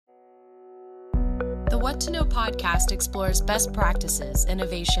What to Know podcast explores best practices,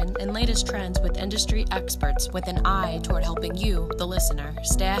 innovation, and latest trends with industry experts with an eye toward helping you, the listener,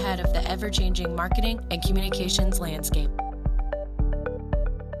 stay ahead of the ever-changing marketing and communications landscape.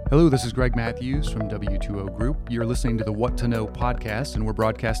 Hello, this is Greg Matthews from W2O Group. You're listening to the What to Know podcast, and we're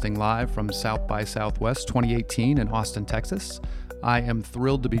broadcasting live from South by Southwest 2018 in Austin, Texas. I am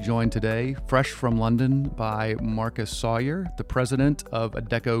thrilled to be joined today, fresh from London, by Marcus Sawyerr, the president of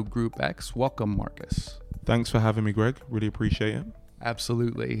Adecco Group X. Welcome, Marcus. Thanks for having me, Greg. Really appreciate it.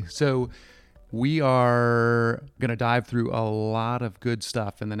 Absolutely. So we are going to dive through a lot of good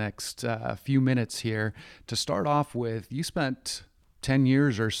stuff in the next few minutes here. To start off with, you spent 10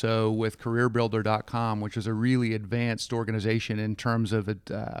 years or so with CareerBuilder.com, which is a really advanced organization in terms of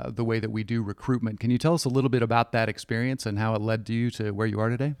the way that we do recruitment. Can you tell us a little bit about that experience and how it led you to where you are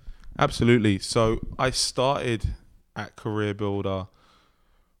today? Absolutely. So I started at CareerBuilder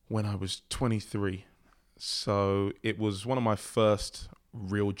when I was 23. So it was one of my first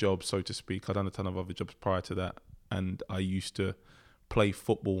real jobs, so to speak. I'd done a ton of other jobs prior to that. And I used to play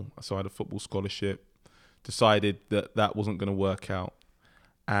football. So I had a football scholarship. Decided that that wasn't going to work out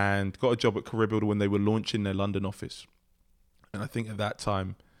and got a job at CareerBuilder when they were launching their London office. And I think at that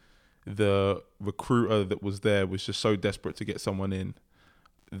time, the recruiter that was there was just so desperate to get someone in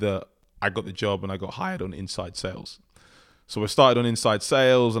that I got the job and I got hired on inside sales. So I started on inside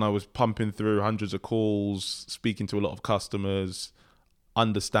sales and I was pumping through hundreds of calls, speaking to a lot of customers,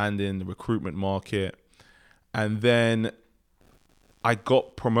 understanding the recruitment market. And then I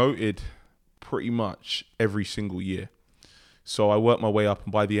got promoted pretty much every single year. So I worked my way up,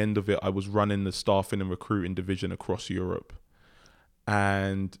 and by the end of it, I was running the staffing and recruiting division across Europe.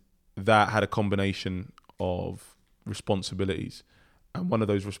 And that had a combination of responsibilities. And one of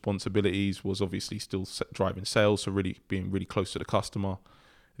those responsibilities was obviously still driving sales, so really being really close to the customer.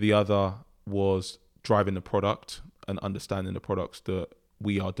 The other was driving the product and understanding the products that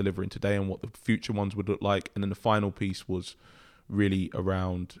we are delivering today and what the future ones would look like. And then the final piece was really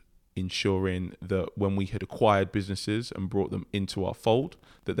around ensuring that when we had acquired businesses and brought them into our fold,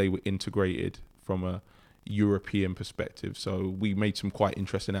 that they were integrated from a European perspective. So we made some quite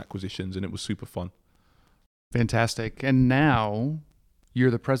interesting acquisitions and it was super fun. Fantastic. And now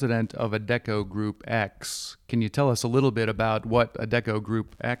you're the president of Adecco Group X. Can you tell us a little bit about what Adecco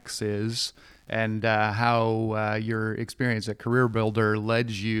Group X is and how your experience at CareerBuilder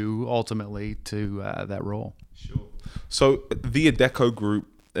led you ultimately to that role? Sure. So the Adecco Group,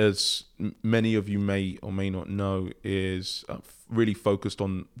 as many of you may or may not know, is really focused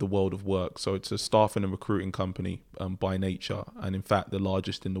on the world of work. So it's a staffing and recruiting company by nature, and in fact, the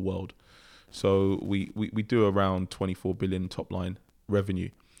largest in the world. So we do around 24 billion top line revenue.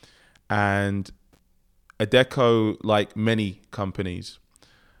 And Adecco, like many companies,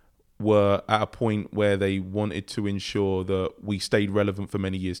 were at a point where they wanted to ensure that we stayed relevant for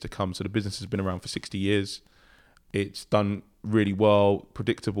many years to come. So the business has been around for 60 years. It's done really well,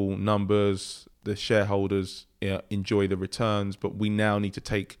 predictable numbers, the shareholders enjoy the returns, but we now need to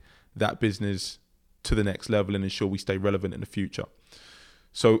take that business to the next level and ensure we stay relevant in the future.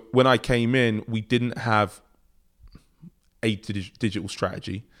 So when I came in, we didn't have a digital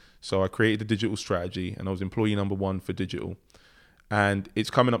strategy. So I created a digital strategy and I was employee number one for digital. And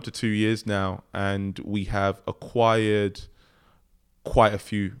it's coming up to 2 years now, and we have acquired quite a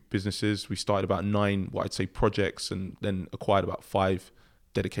few businesses. We started about 9, what I'd say, projects, and then acquired about 5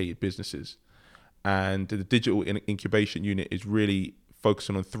 dedicated businesses. And the digital incubation unit is really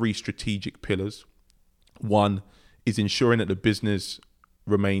focusing on 3 strategic pillars. One is ensuring that the business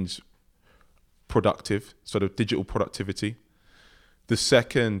remains productive, sort of digital productivity. The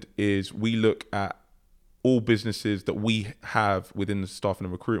second is we look at all businesses that we have within the staffing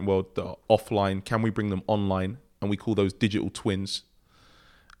and recruiting world that are offline. Can we bring them online? And we call those digital twins.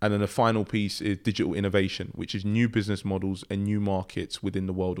 And then the final piece is digital innovation, which is new business models and new markets within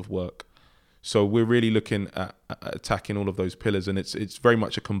the world of work. So we're really looking at attacking all of those pillars, and it's very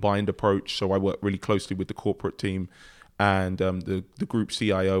much a combined approach. So I work really closely with the corporate team and the group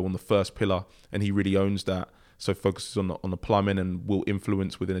CIO on the first pillar, and he really owns that. So focuses on the plumbing and will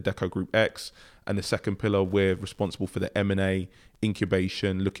influence within Adecco Group X. And the second pillar, we're responsible for the M&A,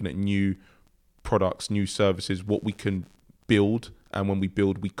 incubation, looking at new products, new services, what we can build. And when we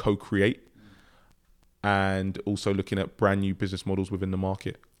build, we co-create, and also looking at brand new business models within the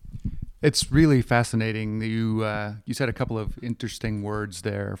market. It's really fascinating. You said a couple of interesting words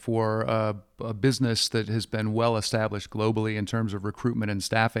there. For a business that has been well established globally in terms of recruitment and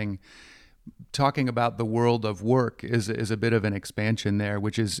staffing, talking about the world of work is a bit of an expansion there,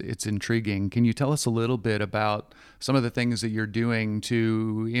 it's intriguing. Can you tell us a little bit about some of the things that you're doing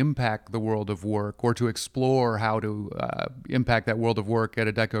to impact the world of work, or to explore how to impact that world of work at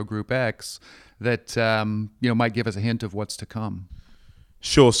Adecco Group X that might give us a hint of what's to come?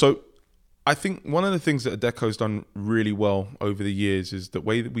 Sure. So I think one of the things that Adecco's done really well over the years is the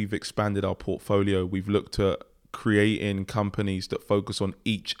way that we've expanded our portfolio. We've looked at creating companies that focus on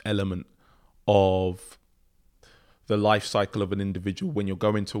each element of the life cycle of an individual when you're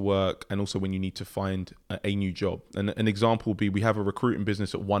going to work, and also when you need to find a new job. And an example would be, we have a recruiting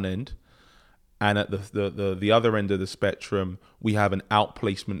business at one end, and at the other end of the spectrum, we have an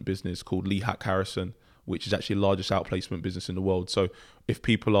outplacement business called Lee Hack Harrison, which is actually the largest outplacement business in the world. So if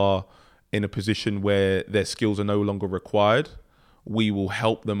people are in a position where their skills are no longer required, we will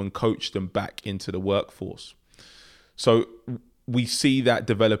help them and coach them back into the workforce. So we see that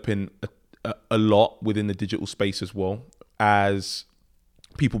developing a lot within the digital space as well, as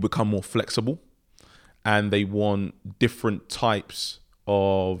people become more flexible and they want different types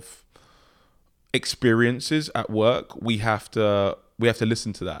of experiences at work. We have to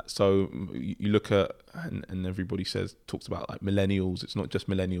listen to that. So you look at, and everybody talks about like millennials. It's not just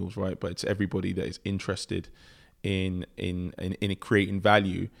millennials, right? But it's everybody that is interested in creating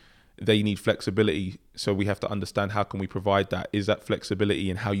value. They need flexibility. So we have to understand, how can we provide that? Is that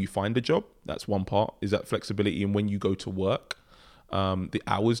flexibility in how you find a job? That's one part. Is that flexibility in when you go to work? The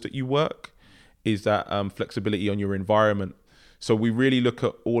hours that you work? Is that flexibility on your environment? So we really look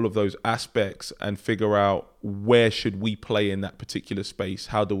at all of those aspects and figure out, where should we play in that particular space?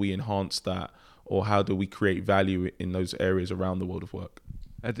 How do we enhance that? Or how do we create value in those areas around the world of work?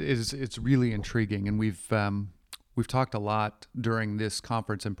 It's really intriguing. And we've talked a lot during this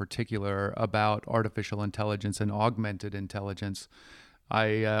conference in particular about artificial intelligence and augmented intelligence.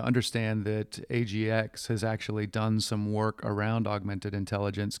 I understand that AGX has actually done some work around augmented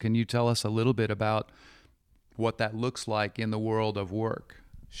intelligence. Can you tell us a little bit about what that looks like in the world of work?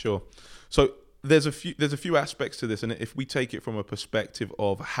 Sure. So there's a few aspects to this, and if we take it from a perspective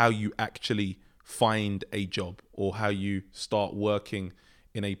of how you actually find a job, or how you start working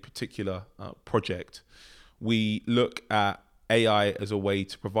in a particular project, we look at AI as a way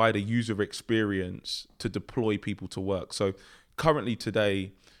to provide a user experience to deploy people to work. So currently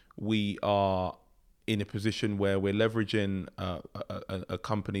today, we are in a position where we're leveraging a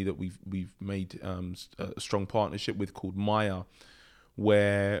company that we've made a strong partnership with, called Maya,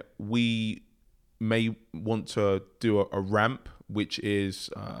 where we may want to do a ramp, which is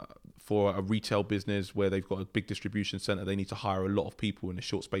for a retail business where they've got a big distribution center. They need to hire a lot of people in a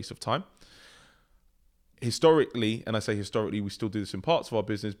short space of time. Historically, and I say historically, we still do this in parts of our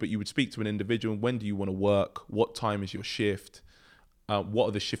business, but you would speak to an individual: when do you want to work? What time is your shift? What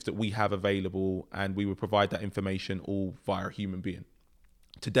are the shifts that we have available? And we would provide that information all via a human being.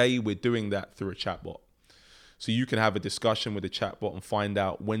 Today, we're doing that through a chatbot. So you can have a discussion with a chatbot and find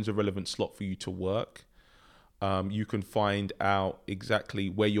out when's a relevant slot for you to work. You can find out exactly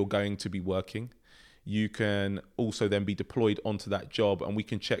where you're going to be working. You can also then be deployed onto that job, and we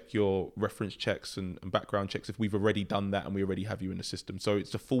can check your reference checks and background checks if we've already done that and we already have you in the system. So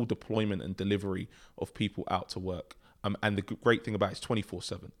it's the full deployment and delivery of people out to work. And the great thing about it is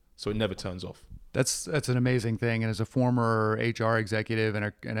 24/7, so it never turns off. That's an amazing thing. And as a former HR executive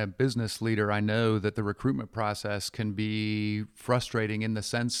and a business leader, I know that the recruitment process can be frustrating in the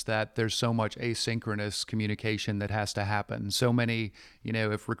sense that there's so much asynchronous communication that has to happen. So many,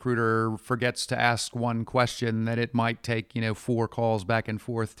 if recruiter forgets to ask one question, that it might take, 4 calls back and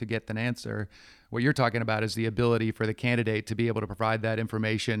forth to get an answer. What you're talking about is the ability for the candidate to be able to provide that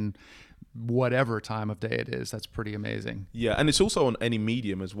information whatever time of day it is. That's pretty amazing. Yeah, and it's also on any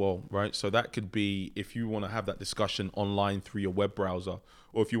medium as well, right? So that could be if you want to have that discussion online through your web browser,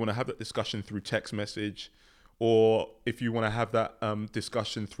 or if you want to have that discussion through text message, or if you want to have that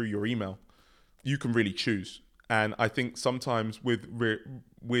discussion through your email. You can really choose. And I think sometimes with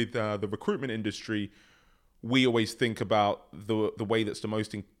the recruitment industry, we always think about the way that's the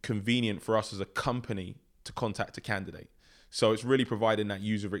most convenient for us as a company to contact a candidate. So it's really providing that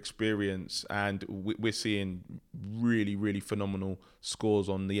user experience, and we're seeing really, really phenomenal scores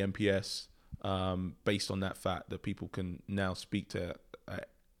on the NPS based on that fact that people can now speak to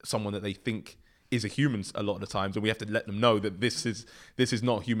someone that they think is a human a lot of the times, and we have to let them know that this is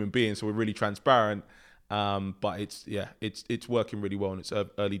not a human being. So we're really transparent. But it's working really well, and it's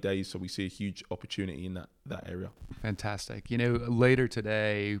early days, so we see a huge opportunity in that area. Fantastic. Later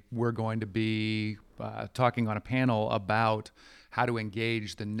today, we're going to be talking on a panel about how to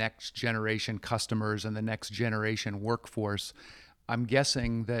engage the next generation customers and the next generation workforce. I'm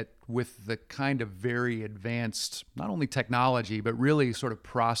guessing that with the kind of very advanced, not only technology, but really sort of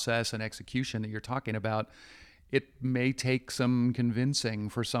process and execution that you're talking about, it may take some convincing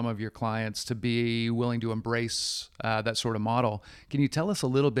for some of your clients to be willing to embrace that sort of model. Can you tell us a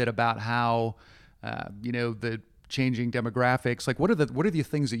little bit about how, the changing demographics, like what are the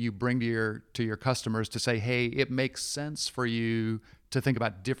things that you bring to your customers to say, hey, it makes sense for you to think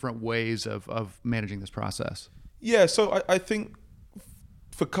about different ways of managing this process? Yeah, so I think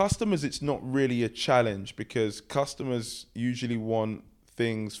for customers, it's not really a challenge because customers usually want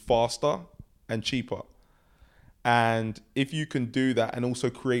things faster and cheaper. And if you can do that and also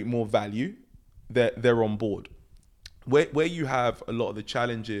create more value, they're on board. Where you have a lot of the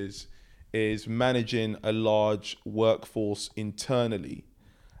challenges is managing a large workforce internally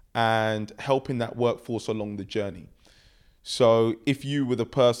and helping that workforce along the journey. So if you were the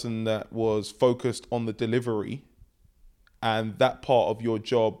person that was focused on the delivery and that part of your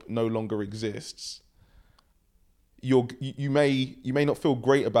job no longer exists, you may not feel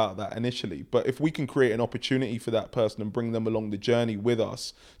great about that initially, but if we can create an opportunity for that person and bring them along the journey with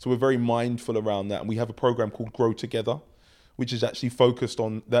us, so we're very mindful around that, and we have a program called Grow Together, which is actually focused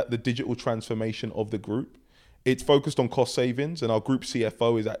on the digital transformation of the group. It's focused on cost savings, and our group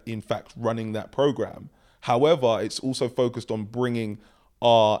CFO is in fact running that program. However, it's also focused on bringing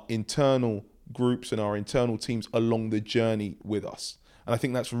our internal groups and our internal teams along the journey with us. And I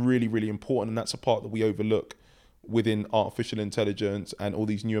think that's really, really important, and that's a part that we overlook within artificial intelligence and all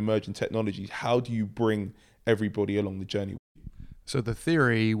these new emerging technologies. How do you bring everybody along the journey? So the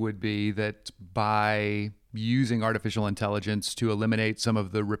theory would be that by using artificial intelligence to eliminate some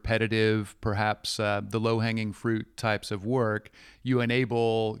of the repetitive, perhaps the low-hanging fruit types of work,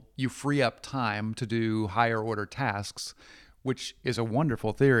 you free up time to do higher order tasks, which is a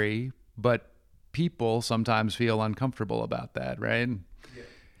wonderful theory, but people sometimes feel uncomfortable about that, right? Yeah.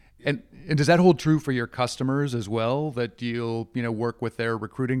 And does that hold true for your customers as well? That you'll work with their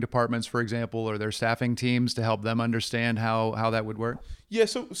recruiting departments, for example, or their staffing teams to help them understand how that would work? Yeah.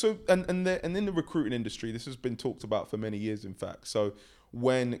 So and in the recruiting industry, this has been talked about for many years. In fact, so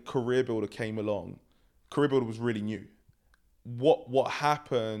when Career Builder came along, Career Builder was really new. What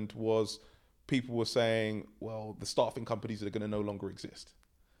happened was people were saying, well, the staffing companies are going to no longer exist,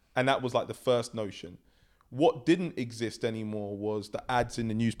 and that was like the first notion. What didn't exist anymore was the ads in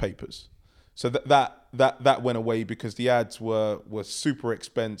the newspapers. So that went away because the ads were super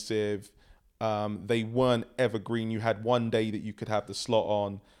expensive. They weren't evergreen. You had one day that you could have the slot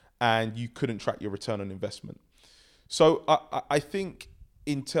on, and you couldn't track your return on investment. So I think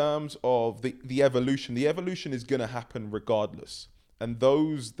in terms of the evolution is going to happen regardless. And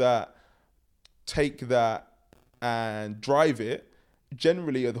those that take that and drive it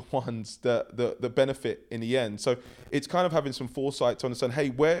generally are the ones that benefit in the end. So it's kind of having some foresight to understand,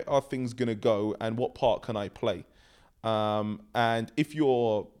 hey, where are things going to go and what part can I play? And if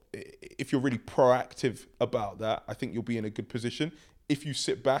you're really proactive about that, I think you'll be in a good position. If you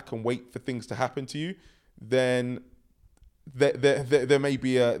sit back and wait for things to happen to you, then there may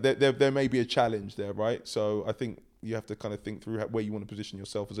be a challenge there, right? So I think you have to kind of think through where you want to position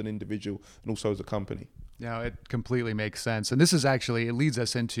yourself as an individual and also as a company. No, it completely makes sense. And this is actually, it leads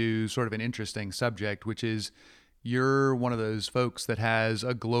us into sort of an interesting subject, which is you're one of those folks that has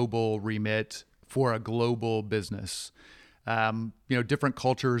a global remit for a global business. Different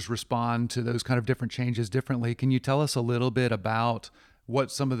cultures respond to those kind of different changes differently. Can you tell us a little bit about what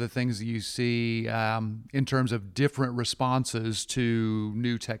some of the things you see in terms of different responses to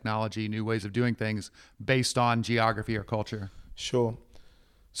new technology, new ways of doing things based on geography or culture? Sure.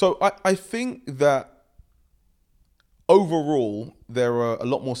 So I think that overall, there are a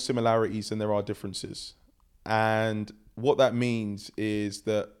lot more similarities than there are differences. And what that means is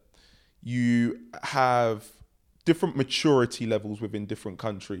that you have different maturity levels within different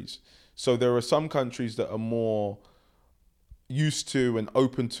countries. So there are some countries that are more used to and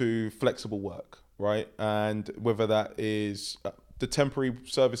open to flexible work, right? And whether that is the temporary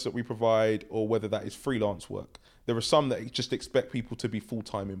service that we provide or whether that is freelance work. There are some that just expect people to be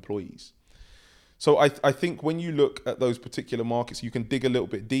full-time employees. So I think when you look at those particular markets, you can dig a little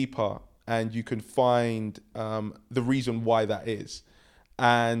bit deeper and you can find the reason why that is.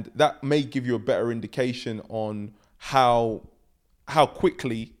 And that may give you a better indication on how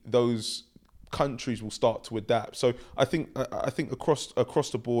quickly those countries will start to adapt. So I think across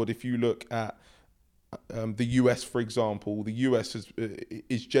the board, if you look at the US, for example, the US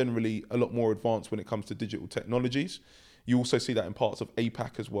is generally a lot more advanced when it comes to digital technologies. You also see that in parts of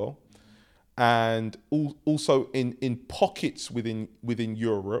APAC as well. And also in pockets within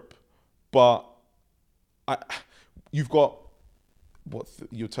Europe, but you've got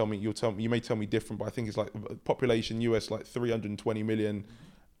you may tell me different, but I think it's like population US like 320 million.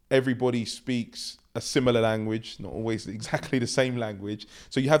 Everybody speaks a similar language, not always exactly the same language.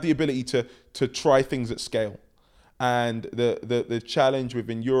 So you have the ability to try things at scale. And the challenge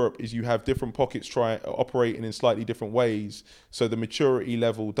within Europe is you have different pockets operating in slightly different ways. So the maturity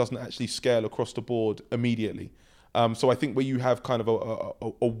level doesn't actually scale across the board immediately. So I think where you have kind of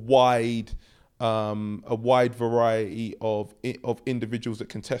a wide variety of individuals that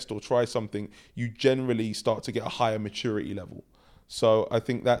can test or try something, you generally start to get a higher maturity level. So I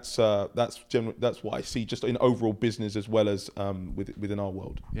think that's what I see just in overall business as well as within our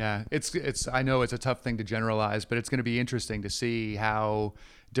world. Yeah, it's I know it's a tough thing to generalize, but it's going to be interesting to see how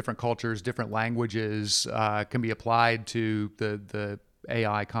different cultures, different languages can be applied to the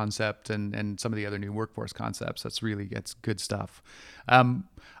AI concept and some of the other new workforce concepts. It's good stuff.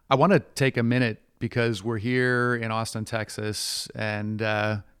 I want to take a minute because we're here in Austin, Texas, and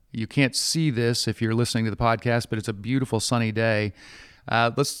you can't see this if you're listening to the podcast, but it's a beautiful sunny day.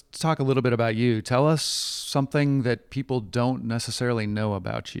 Let's talk a little bit about you. Tell us something that people don't necessarily know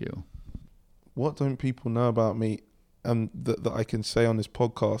about you. What don't people know about me that I can say on this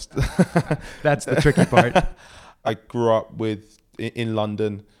podcast? That's the tricky part. I grew up in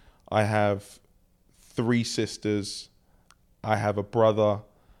London. I have 3 sisters. I have a brother,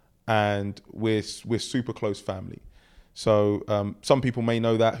 and we're super close family. So some people may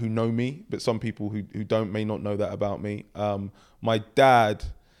know that who know me, but some people who don't may not know that about me. My dad,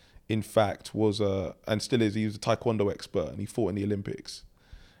 in fact, was and still is, he was a Taekwondo expert, and he fought in the Olympics.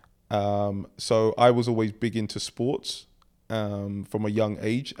 So I was always big into sports from a young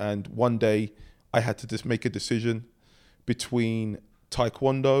age. And one day I had to just make a decision between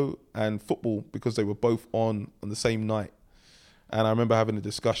Taekwondo and football because they were both on the same night. And I remember having a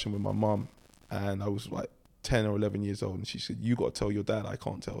discussion with my mum, and I was like 10 or 11 years old, and she said, "You got to tell your dad, I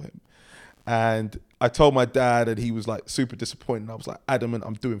can't tell him." And I told my dad, and he was like super disappointed. I was like adamant,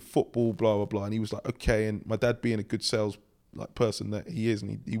 I'm doing football, blah, blah, blah. And he was like, okay. And my dad being a good sales person that he is,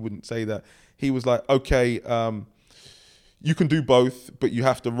 and he wouldn't say that. He was like, okay, you can do both, but you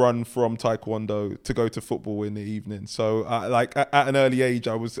have to run from Taekwondo to go to football in the evening. So at an early age,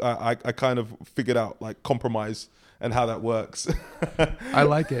 I kind of figured out like compromise and how that works. I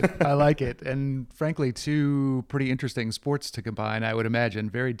like it. And frankly, 2 pretty interesting sports to combine, I would imagine.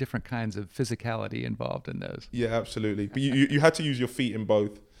 Very different kinds of physicality involved in those. Yeah, absolutely. But you had to use your feet in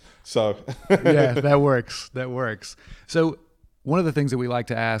both. So yeah, that works. So one of the things that we like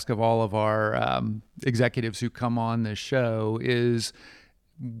to ask of all of our executives who come on this show is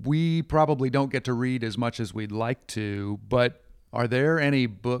we probably don't get to read as much as we'd like to, but are there any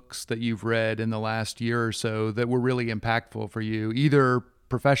books that you've read in the last year or so that were really impactful for you, either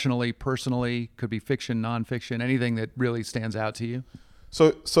professionally, personally, could be fiction, nonfiction, anything that really stands out to you?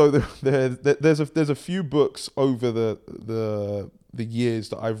 So there's a few books over the years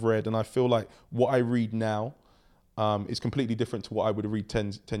that I've read, and I feel like what I read now is completely different to what I would read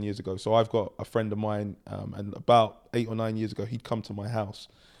 10 years ago. So I've got a friend of mine, and about 8 or 9 years ago, he'd come to my house,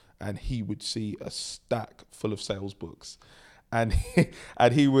 and he would see a stack full of sales books. And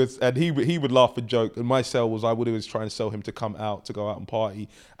he would laugh and joke. And my sell was I would always try and sell him to come out, to go out and party.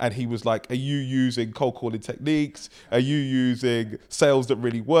 And he was like, "Are you using cold calling techniques? Are you using sales that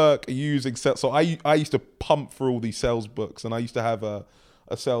really work? Are you using sales?" So I used to pump through all these sales books, and I used to have a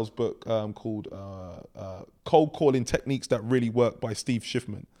sales book called Cold Calling Techniques That Really Work by Steve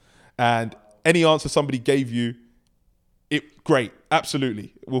Schiffman. And any answer somebody gave you, great,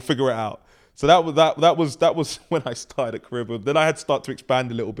 absolutely, we'll figure it out. So that was when I started at Career Build. Then I had to start to expand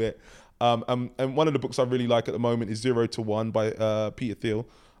a little bit. And one of the books I really like at the moment is 0 to 1 by Peter Thiel.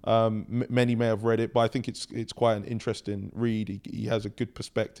 Many may have read it, but I think it's quite an interesting read. He has a good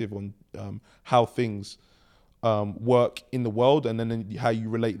perspective on how things work in the world, and then how you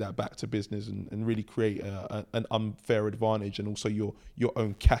relate that back to business and really create an unfair advantage, and also your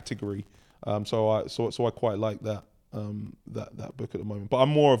own category. So I quite like that book at the moment. But I'm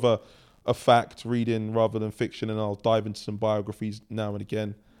more of a fact reading rather than fiction, and I'll dive into some biographies now and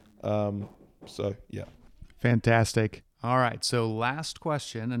again. So yeah. Fantastic. All right. So last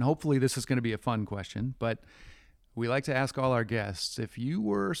question, and hopefully this is going to be a fun question, but we like to ask all our guests, if you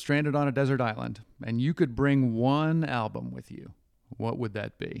were stranded on a desert island and you could bring one album with you, what would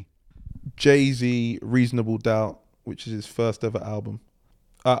that be? Jay-Z, Reasonable Doubt, which is his first ever album.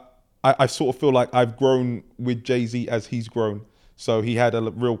 I sort of feel like I've grown with Jay-Z as he's grown. So he had a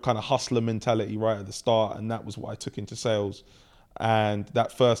real kind of hustler mentality right at the start, and that was what I took into sales. And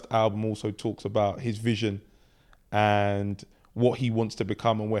that first album also talks about his vision and what he wants to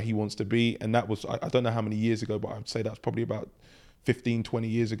become and where he wants to be. And that was, I don't know how many years ago, but I would say that's probably about 15, 20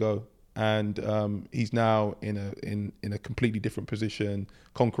 years ago. And he's now in a completely different position,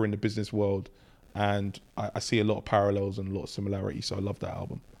 conquering the business world. And I see a lot of parallels and a lot of similarities. So I love that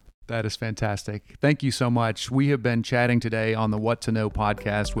album. That is fantastic. Thank you so much. We have been chatting today on the What to Know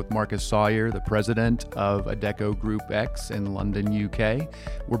podcast with Marcus Sawyerr, the president of Adecco Group X in London, UK.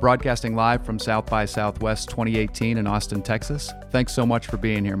 We're broadcasting live from South by Southwest 2018 in Austin, Texas. Thanks so much for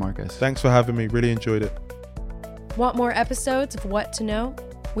being here, Marcus. Thanks for having me. Really enjoyed it. Want more episodes of What to Know?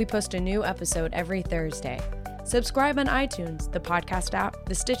 We post a new episode every Thursday. Subscribe on iTunes, the podcast app,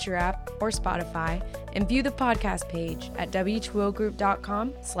 the Stitcher app, or Spotify, and view the podcast page at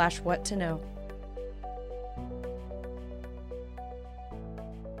w2ogroup.com/whattoknow.